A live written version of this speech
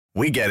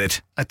We get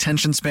it.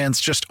 Attention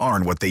spans just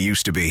aren't what they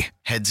used to be.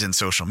 Heads in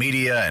social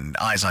media and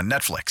eyes on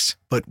Netflix.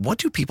 But what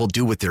do people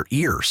do with their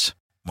ears?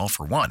 Well,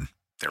 for one,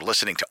 they're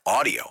listening to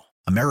audio.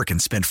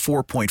 Americans spend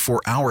 4.4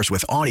 hours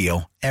with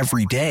audio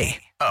every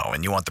day. Oh,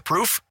 and you want the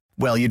proof?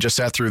 Well, you just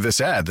sat through this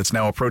ad that's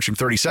now approaching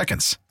 30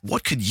 seconds.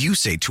 What could you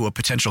say to a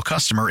potential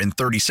customer in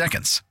 30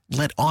 seconds?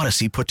 Let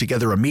Odyssey put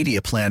together a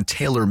media plan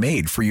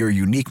tailor-made for your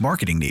unique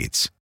marketing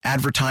needs.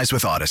 Advertise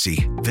with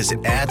Odyssey.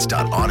 Visit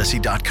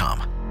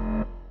ads.odyssey.com.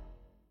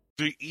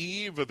 The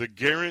eve of the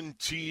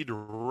Guaranteed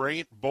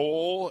Rate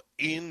Bowl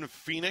in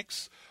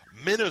Phoenix.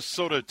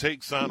 Minnesota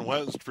takes on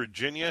West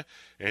Virginia.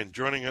 And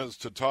joining us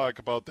to talk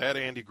about that,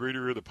 Andy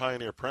Greder of the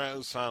Pioneer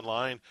Press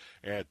online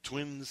at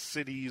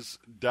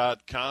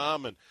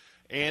twincities.com. And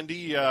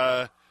Andy,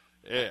 I'm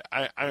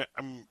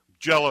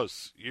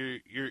jealous.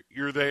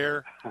 You're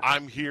there.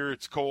 I'm here.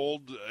 It's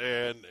cold.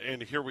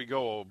 And here we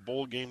go. A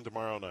bowl game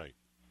tomorrow night.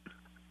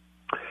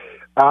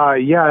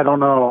 Yeah, I don't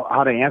know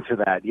how to answer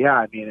that. Yeah,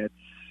 I mean,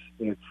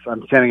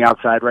 I'm standing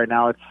outside right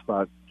now. It's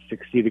about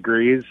 60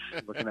 degrees,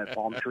 looking at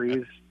palm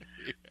trees.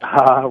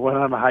 Went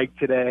on a hike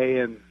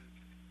today, and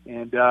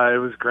it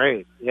was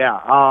great. Yeah,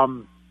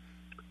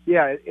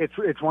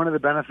 it's one of the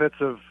benefits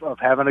of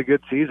having a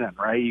good season,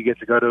 right? You get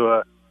to go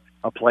to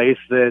a place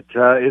that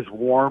is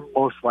warm,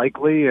 most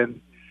likely, and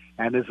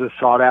is a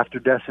sought after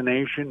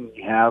destination.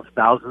 You have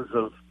thousands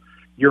of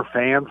your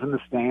fans in the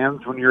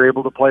stands when you're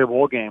able to play a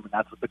bowl game, and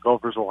that's what the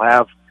Gophers will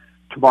have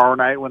tomorrow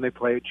night when they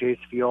play at Chase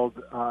Field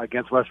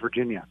against West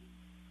Virginia.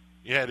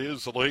 Yeah, it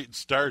is a late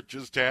start,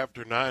 just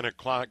after 9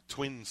 o'clock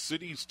Twin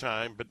Cities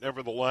time, but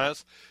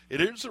nevertheless,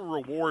 it is a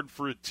reward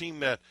for a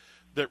team that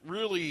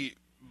really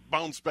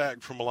bounced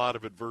back from a lot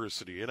of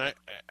adversity. And I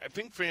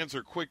think fans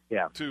are quick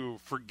to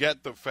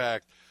forget the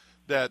fact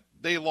that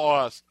they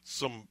lost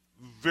some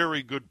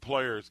very good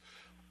players.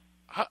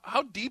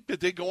 How deep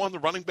did they go on the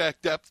running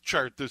back depth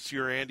chart this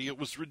year, Andy? It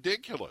was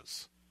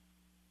ridiculous.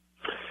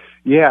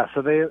 Yeah,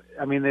 so they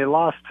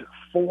lost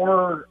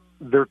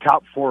their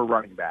top four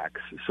running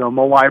backs. So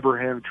Mo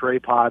Ibrahim, Trey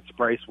Potts,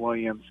 Bryce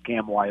Williams,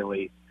 Cam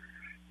Wiley.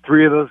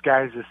 Three of those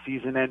guys with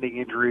season-ending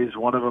injuries,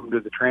 one of them to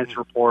the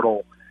transfer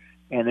portal,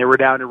 and they were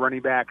down to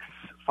running backs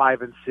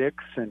 5 and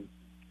 6, and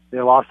they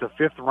lost a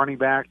fifth running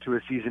back to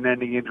a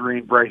season-ending injury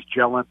in Bryce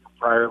Gillen from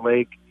Prior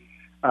Lake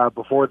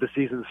before the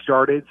season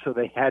started, so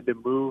they had to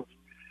move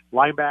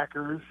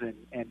linebackers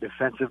and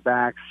defensive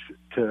backs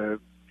to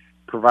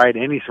provide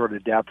any sort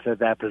of depth at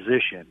that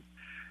position.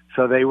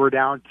 So they were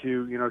down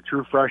to,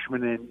 true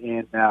freshmen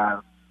in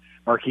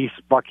Marquise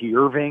Bucky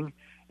Irving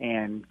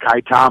and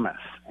Kai Thomas.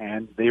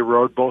 And they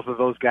rode both of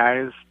those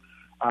guys.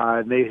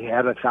 They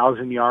had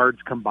 1,000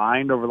 yards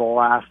combined over the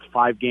last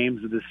 5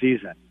 games of the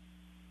season.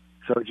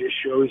 So it just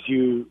shows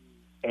you,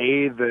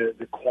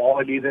 the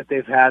quality that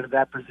they've had at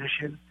that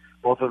position.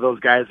 Both of those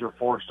guys are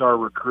 4-star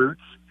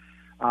recruits.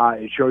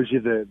 It shows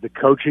you the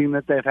coaching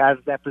that they've had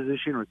at that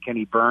position with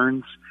Kenny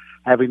Burns,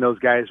 having those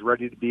guys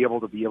ready to be able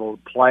to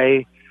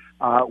play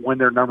when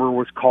their number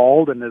was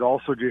called. And it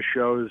also just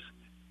shows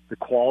the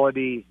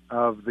quality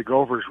of the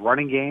Gophers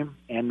running game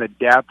and the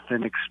depth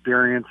and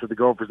experience of the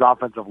Gophers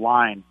offensive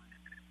line,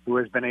 who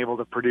has been able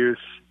to produce,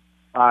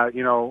 I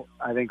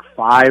think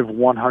 5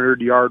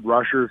 100-yard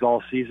rushers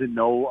all season.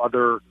 No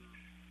other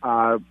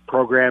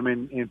program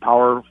in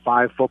Power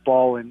 5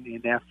 football and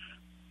in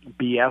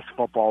FBS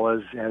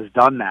football has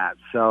done that.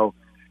 So,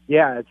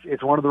 yeah,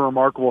 it's one of the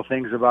remarkable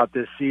things about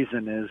this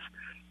season is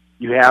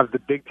you have the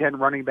Big Ten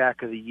running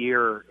back of the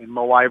year in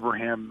Mo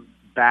Ibrahim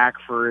back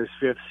for his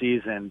 5th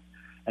season,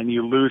 and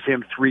you lose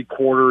him 3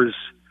 quarters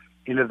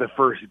into the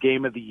first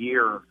game of the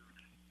year,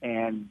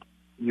 and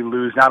you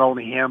lose not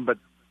only him, but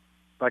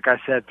like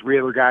I said, 3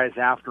 other guys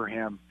after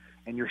him,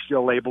 and you're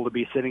still able to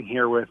be sitting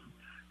here with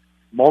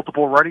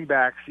multiple running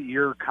backs that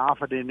you're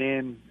confident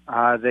in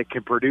that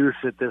can produce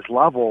at this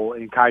level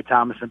in Kai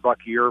Thomas and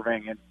Bucky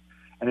Irving,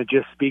 and it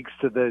just speaks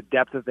to the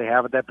depth that they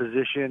have at that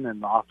position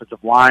and the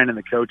offensive line and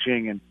the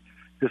coaching and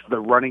just the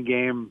running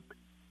game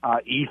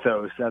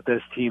ethos that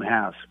this team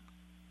has.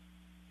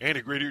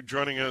 Andy Greder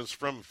joining us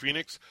from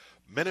Phoenix.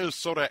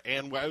 Minnesota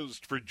and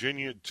West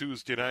Virginia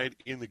Tuesday night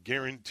in the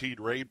Guaranteed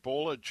Rate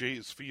Bowl at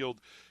Chase Field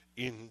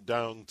in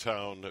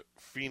downtown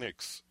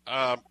Phoenix.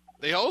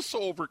 They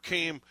also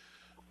overcame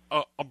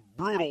a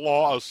brutal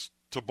loss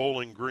to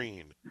Bowling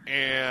Green.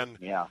 And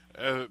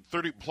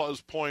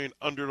 30-plus point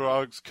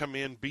underdogs come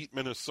in, beat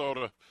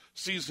Minnesota.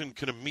 Season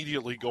can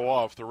immediately go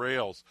off the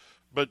rails.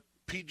 But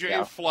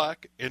P.J.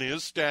 Fleck and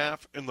his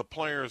staff and the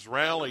players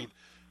rallied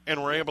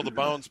and were able to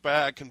bounce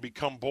back and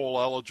become bowl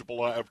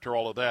eligible after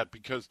all of that,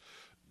 because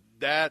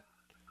that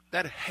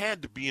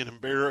had to be an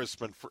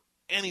embarrassment for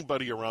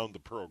anybody around the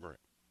program.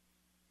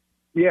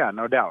 Yeah,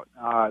 no doubt.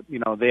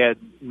 They had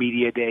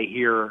media day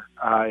here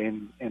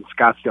in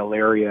Scottsdale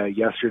area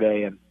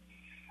yesterday, and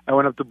I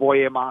went up to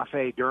Boye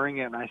Mafe during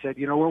it, and I said,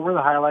 what were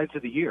the highlights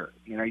of the year?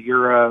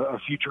 You're a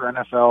future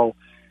NFL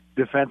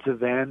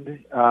defensive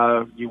end.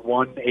 You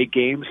won 8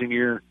 games in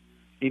your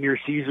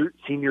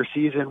senior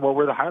season. What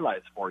were the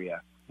highlights for you?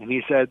 And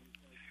he said,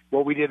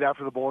 what we did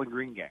after the Bowling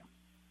Green game.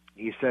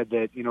 He said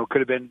that, you know, it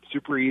could have been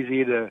super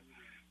easy to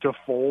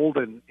fold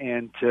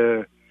and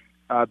to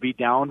be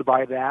downed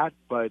by that,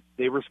 but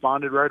they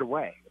responded right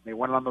away. They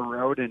went on the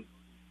road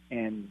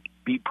and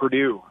beat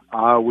Purdue,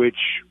 which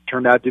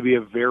turned out to be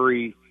a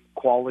very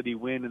quality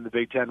win in the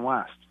Big Ten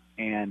West.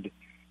 And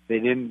they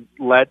didn't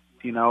let,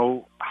 you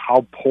know,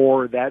 how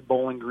poor that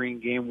Bowling Green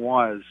game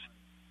was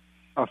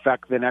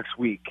affect the next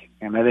week.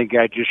 And I think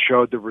I just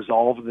showed the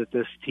resolve that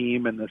this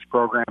team and this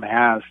program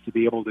has to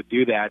be able to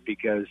do that,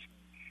 because,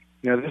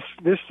 you know,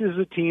 this is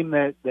a team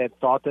that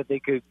thought that they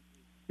could,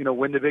 you know,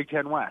 win the Big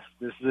Ten West.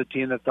 This is a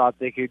team that thought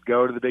they could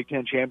go to the Big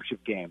Ten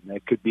championship game.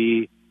 That could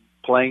be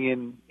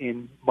playing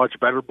in much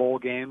better bowl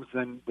games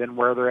than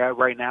where they're at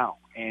right now.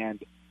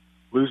 And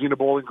losing to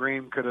Bowling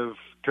Green could have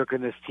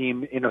taken this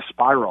team in a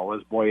spiral,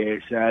 as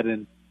Boyer said,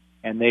 and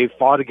they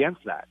fought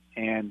against that.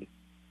 And,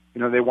 you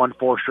know, they won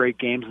 4 straight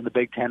games in the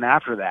Big Ten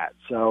after that.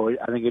 So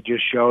I think it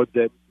just showed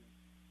that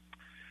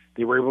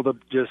they were able to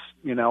just,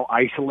 you know,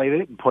 isolate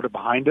it and put it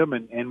behind them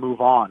and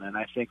move on. And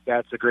I think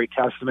that's a great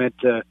testament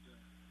to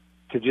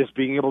just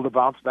being able to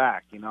bounce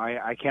back. You know,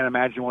 I can't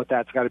imagine what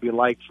that's got to be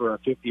like for a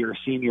 50-year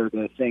senior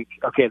to think,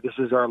 okay, this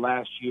is our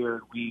last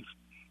year. We've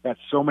got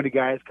so many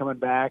guys coming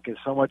back and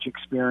so much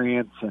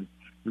experience, and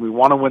we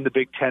want to win the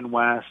Big Ten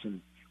West,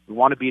 and we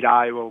want to beat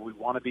Iowa, we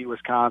want to beat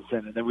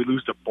Wisconsin, and then we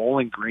lose to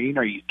Bowling Green.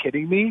 Are you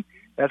kidding me?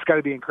 That's got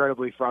to be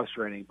incredibly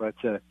frustrating. But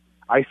to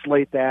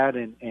isolate that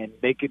and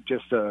make it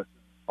just a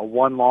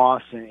one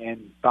loss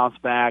and bounce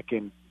back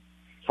and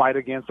fight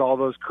against all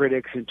those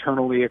critics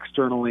internally,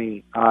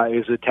 externally,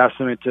 is a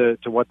testament to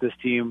what this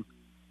team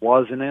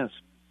was and is.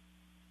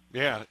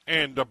 Yeah,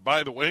 and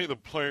by the way, the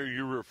player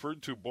you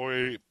referred to,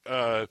 Boy,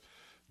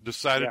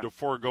 decided to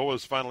forego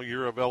his final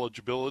year of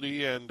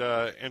eligibility and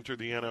enter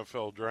the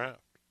NFL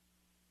draft.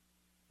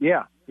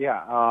 Yeah.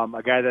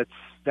 A guy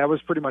that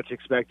was pretty much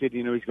expected.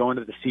 You know, he's going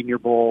to the Senior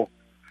Bowl.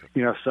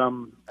 You know,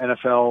 some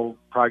NFL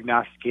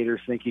prognosticators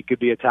think he could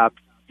be a top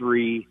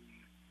 3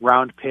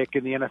 round pick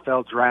in the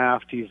NFL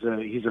draft. He's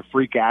a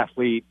freak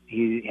athlete.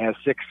 He has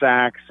 6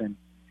 sacks, and,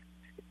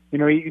 you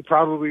know, he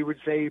probably would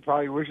say he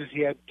probably wishes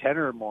he had 10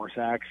 or more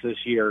sacks this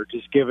year,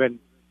 just given,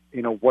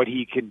 you know, what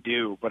he can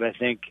do. But I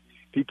think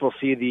people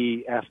see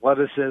the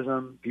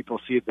athleticism, people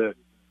see the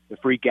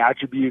freak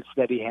attributes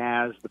that he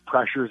has, the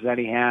pressures that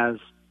he has.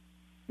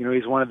 You know,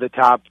 he's one of the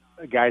top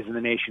guys in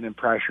the nation in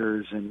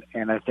pressures, and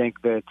I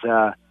think that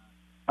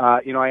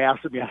you know, I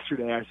asked him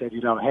yesterday. I said,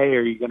 you know, hey,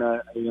 are you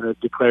gonna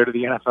declare to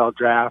the NFL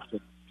draft?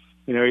 And,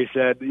 you know, he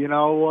said, you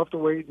know, we'll have to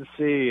wait and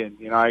see. And,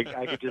 you know, I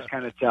could just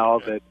kind of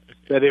tell that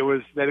it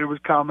was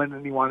coming,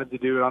 and he wanted to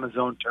do it on his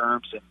own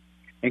terms.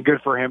 And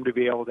good for him to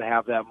be able to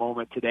have that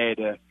moment today.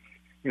 To,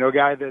 you know, a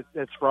guy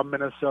that's from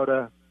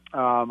Minnesota,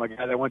 a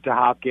guy that went to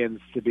Hopkins,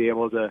 to be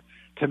able to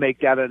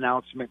make that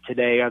announcement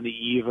today on the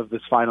eve of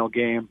this final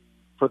game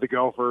for the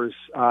Gophers.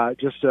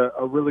 Just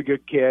a really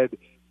good kid.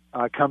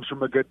 Comes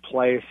from a good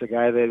place, a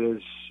guy that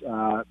is,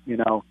 you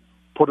know,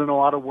 put in a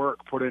lot of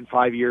work, put in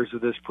 5 years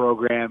of this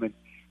program. And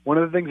one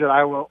of the things that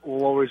I will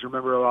always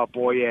remember about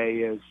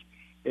Boyer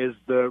is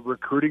the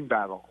recruiting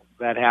battle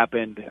that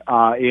happened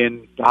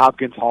in the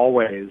Hopkins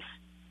hallways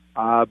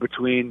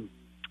between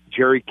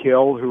Jerry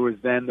Kill, who was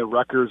then the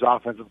Rutgers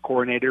offensive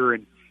coordinator,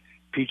 and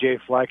P.J.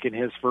 Fleck in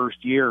his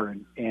first year,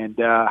 and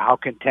how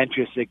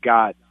contentious it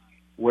got,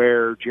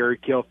 where Jerry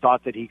Kill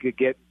thought that he could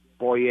get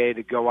Boyer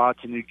to go out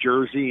to New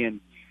Jersey,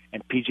 and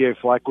P.J.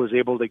 Fleck was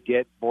able to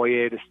get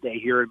Boyer to stay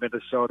here in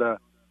Minnesota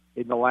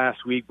in the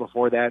last week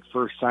before that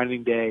first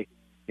signing day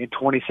in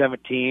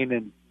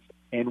 2017,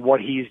 and what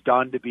he's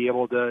done to be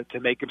able to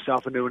make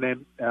himself into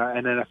an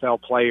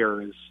NFL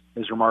player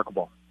is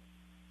remarkable.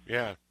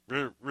 Yeah,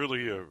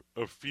 really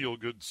a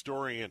feel-good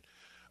story, and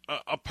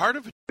a part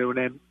of it.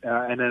 An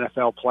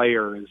NFL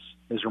player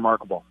is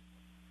remarkable.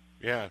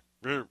 Yeah,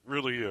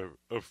 really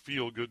a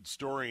feel-good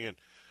story, and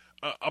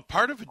a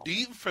part of a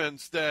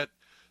defense that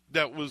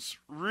was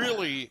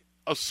really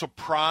a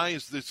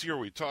surprise this year.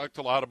 We talked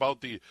a lot about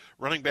the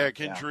running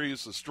back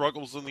injuries, the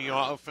struggles in the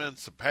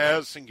offense, the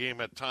passing game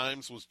at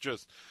times was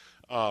just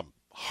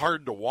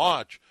hard to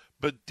watch.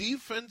 But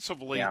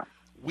defensively,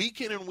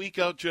 week in and week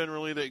out,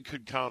 generally they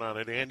could count on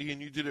it, Andy,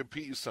 and you did a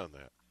piece on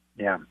that.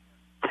 Yeah,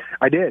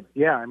 I did.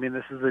 Yeah, I mean,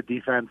 this is a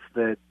defense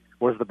that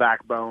was the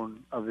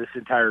backbone of this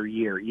entire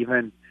year,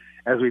 even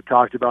as we've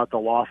talked about the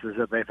losses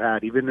that they've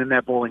had, even in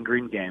that Bowling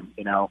Green game.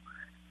 You know,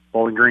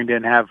 Bowling Green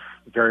didn't have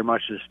very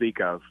much to speak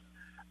of.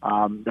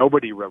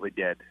 Nobody really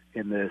did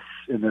in this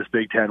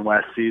Big Ten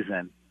West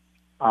season,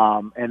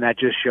 and that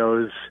just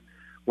shows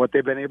what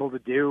they've been able to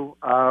do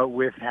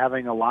with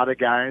having a lot of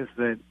guys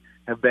that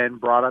have been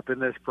brought up in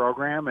this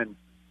program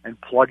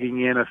and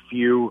plugging in a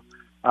few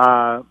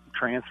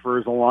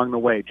transfers along the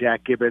way.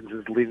 Jack Gibbons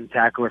is leading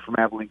tackler from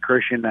Abilene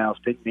Christian. Now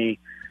Stickney,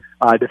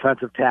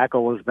 defensive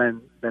tackle, has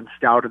been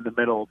stout in the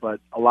middle, but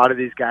a lot of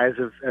these guys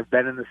have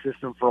been in the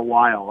system for a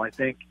while. I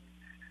think,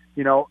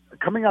 you know,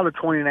 coming out of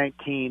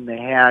 2019, they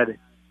had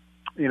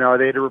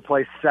to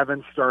replace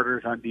 7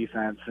 starters on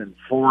defense, and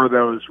 4 of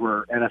those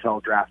were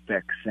NFL draft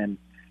picks. And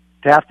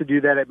to have to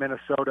do that at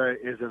Minnesota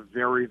is a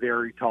very,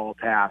 very tall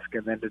task.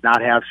 And then to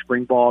not have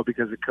spring ball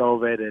because of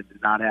COVID and to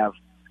not have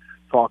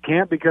fall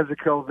camp because of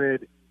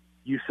COVID,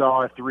 you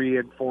saw a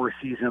 3-4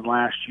 season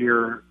last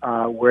year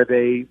where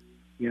they,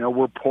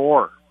 were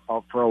poor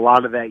for a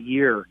lot of that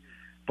year.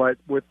 But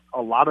with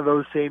a lot of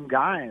those same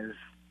guys,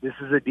 this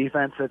is a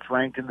defense that's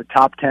ranked in the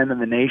top 10 in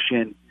the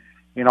nation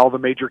in all the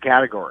major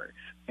categories.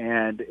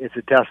 And it's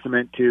a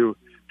testament to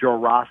Joe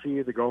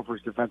Rossi, the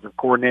Gophers defensive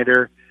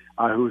coordinator,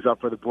 who's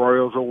up for the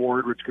Broyles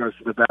Award, which goes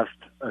to the best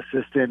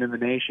assistant in the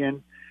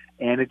nation.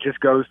 And it just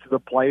goes to the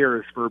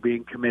players for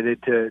being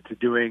committed to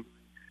doing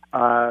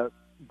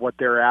what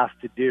they're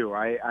asked to do.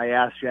 I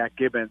asked Jack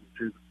Gibbons,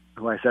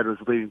 who I said was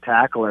the leading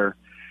tackler,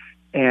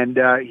 and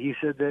he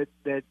said that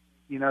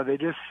they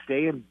just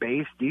stay in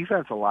base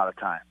defense a lot of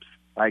times.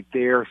 Like,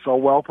 they are so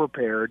well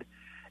prepared,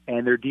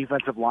 and their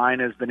defensive line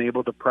has been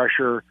able to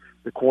pressure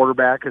the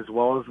quarterback as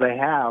well as they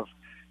have,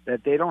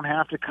 that they don't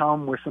have to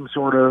come with some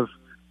sort of,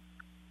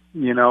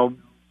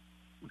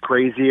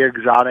 crazy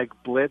exotic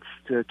blitz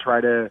to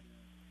try to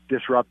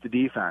disrupt the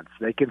defense.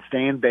 They can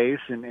stay in base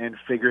and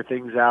figure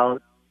things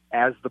out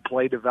as the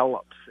play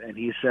develops. And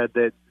he said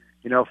that,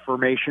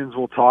 formations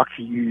will talk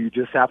to you. You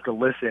just have to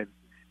listen.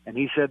 And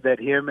he said that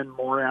him and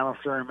Moriano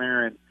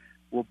Surimarin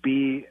will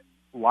be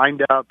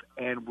lined up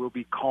and will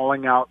be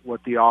calling out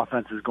what the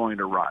offense is going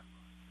to run.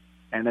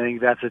 And I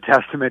think that's a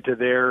testament to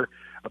their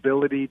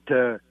ability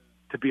to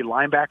be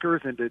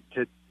linebackers and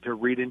to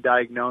read and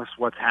diagnose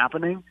what's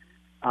happening.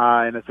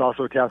 And it's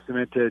also a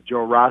testament to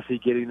Joe Rossi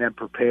getting them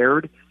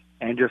prepared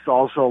and just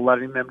also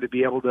letting them to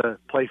be able to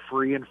play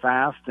free and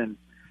fast.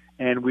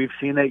 And we've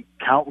seen it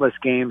countless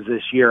games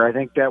this year. I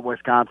think that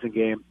Wisconsin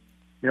game,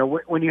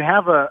 when you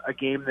have a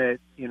game that,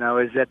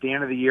 is at the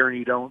end of the year and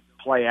you don't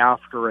play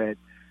after it,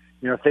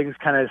 things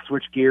kind of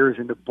switch gears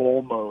into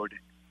bowl mode.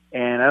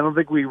 And I don't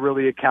think we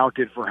really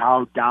accounted for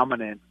how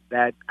dominant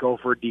that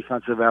Gopher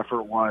defensive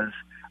effort was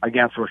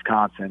against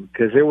Wisconsin,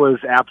 because it was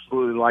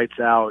absolutely lights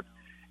out.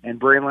 And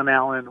Braylon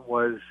Allen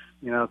was,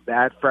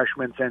 that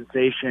freshman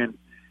sensation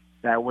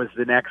that was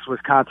the next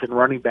Wisconsin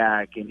running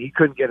back, and he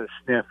couldn't get a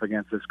sniff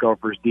against this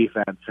Gophers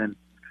defense. And,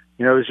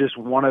 it was just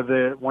one of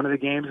the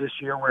games this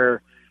year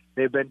where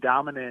they've been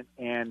dominant,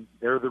 and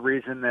they're the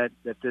reason that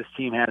this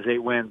team has 8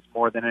 wins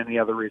more than any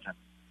other reason.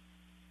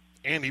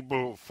 Andy,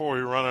 before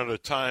we run out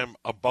of time,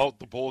 about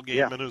the bowl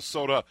game,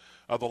 Minnesota,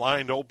 the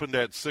line opened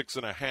at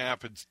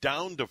 6.5. It's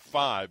down to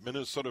 5.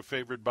 Minnesota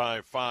favored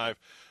by 5.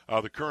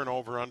 The current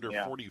over-under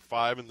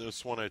 45 in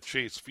this one at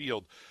Chase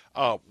Field.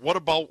 What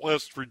about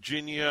West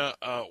Virginia?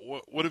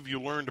 What have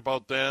you learned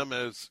about them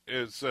as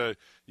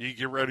you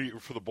get ready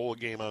for the bowl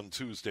game on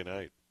Tuesday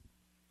night?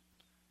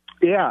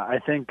 Yeah, I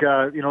think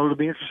it'll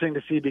be interesting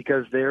to see,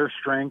 because their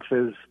strength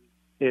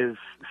is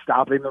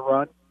stopping the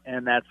run,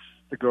 and that's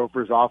the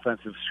Gophers'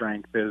 offensive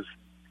strength is,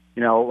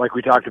 like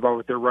we talked about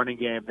with their running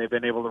game, they've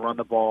been able to run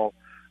the ball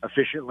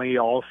efficiently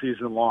all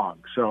season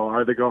long. So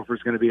are the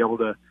Gophers going to be able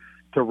to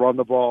run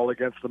the ball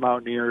against the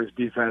Mountaineers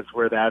defense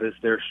where that is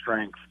their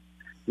strength?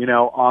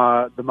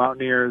 The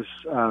Mountaineers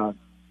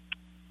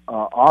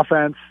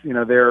offense,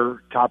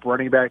 their top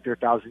running back, their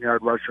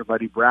 1,000-yard rusher,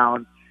 Buddy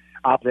Brown,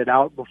 opted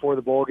out before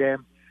the bowl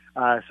game.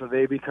 So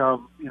they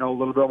become, a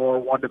little bit more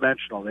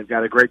one-dimensional. They've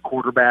got a great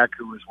quarterback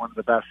who is one of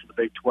the best in the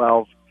Big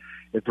 12.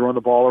 They're throwing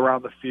the ball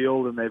around the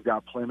field, and they've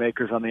got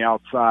playmakers on the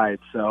outside.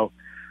 So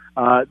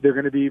they're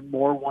going to be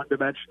more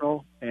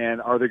one-dimensional. And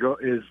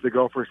is the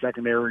Gopher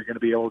secondary going to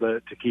be able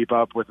to keep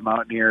up with the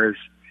Mountaineers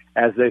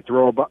as they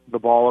throw the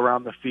ball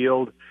around the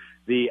field?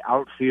 The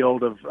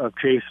outfield of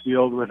Chase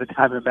Field with the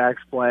Diamondbacks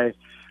play.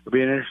 It'll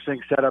be an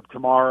interesting setup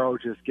tomorrow,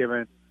 just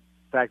given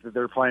the fact that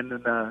they're playing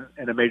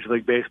in a Major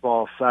League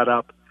Baseball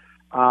setup.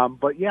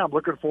 But, yeah, I'm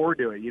looking forward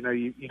to it.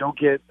 You don't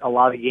get a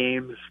lot of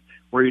games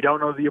where you don't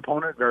know the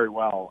opponent very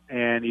well,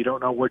 and you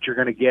don't know what you're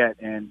going to get.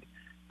 And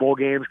bowl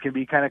games can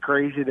be kind of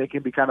crazy. They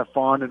can be kind of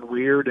fun and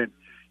weird, and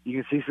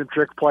you can see some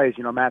trick plays.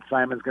 Matt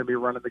Simon's going to be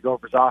running the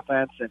Gophers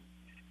offense,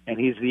 and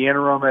he's the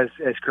interim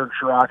as Kirk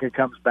Shiraka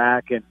comes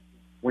back. And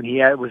when he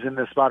was in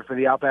the spot for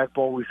the Outback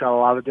Bowl, we saw a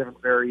lot of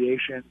different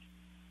variations.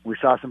 We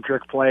saw some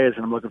trick plays,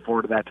 and I'm looking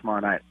forward to that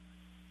tomorrow night.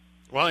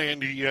 Well,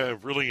 Andy,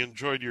 really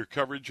enjoyed your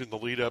coverage in the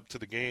lead-up to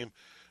the game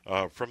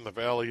from the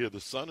Valley of the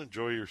Sun.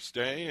 Enjoy your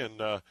stay,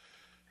 and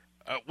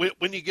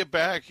when you get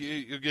back,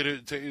 you get a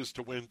taste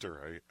of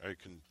winter. I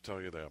can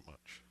tell you that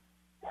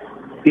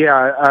much.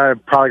 Yeah, I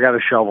probably got a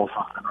shovel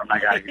when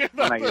I get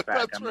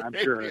back. I'm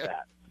sure of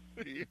that.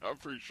 Yeah,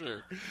 for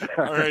sure.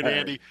 All right,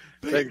 Andy.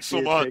 Thanks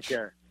so much. Take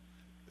care.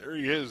 There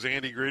he is,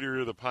 Andy Grader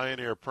of the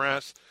Pioneer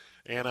Press,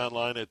 and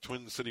online at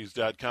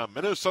TwinCities.com.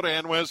 Minnesota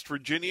and West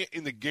Virginia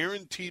in the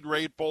Guaranteed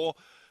Rate Bowl,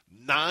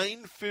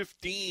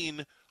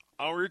 9:15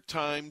 our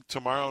time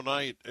tomorrow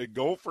night.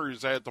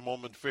 Gophers at the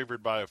moment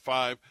favored by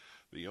 5.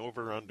 The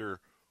over-under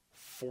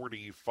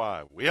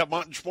 45. We have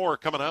much more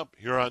coming up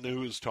here on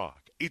News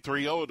Talk.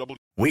 830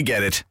 We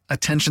get it.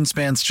 Attention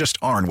spans just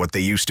aren't what they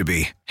used to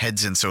be.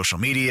 Heads in social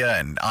media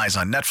and eyes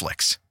on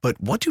Netflix.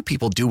 But what do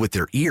people do with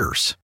their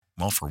ears?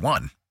 Well, for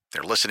one,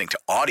 they're listening to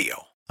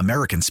audio.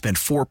 Americans spend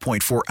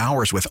 4.4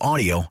 hours with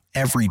audio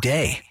every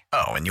day.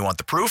 Oh, and you want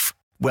the proof?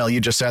 Well, you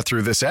just sat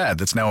through this ad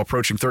that's now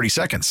approaching 30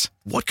 seconds.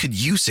 What could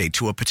you say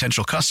to a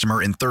potential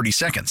customer in 30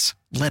 seconds?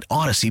 Let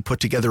Odyssey put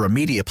together a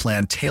media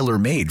plan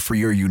tailor-made for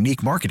your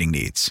unique marketing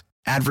needs.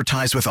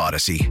 Advertise with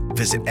Odyssey.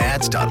 Visit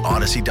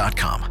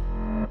ads.odyssey.com.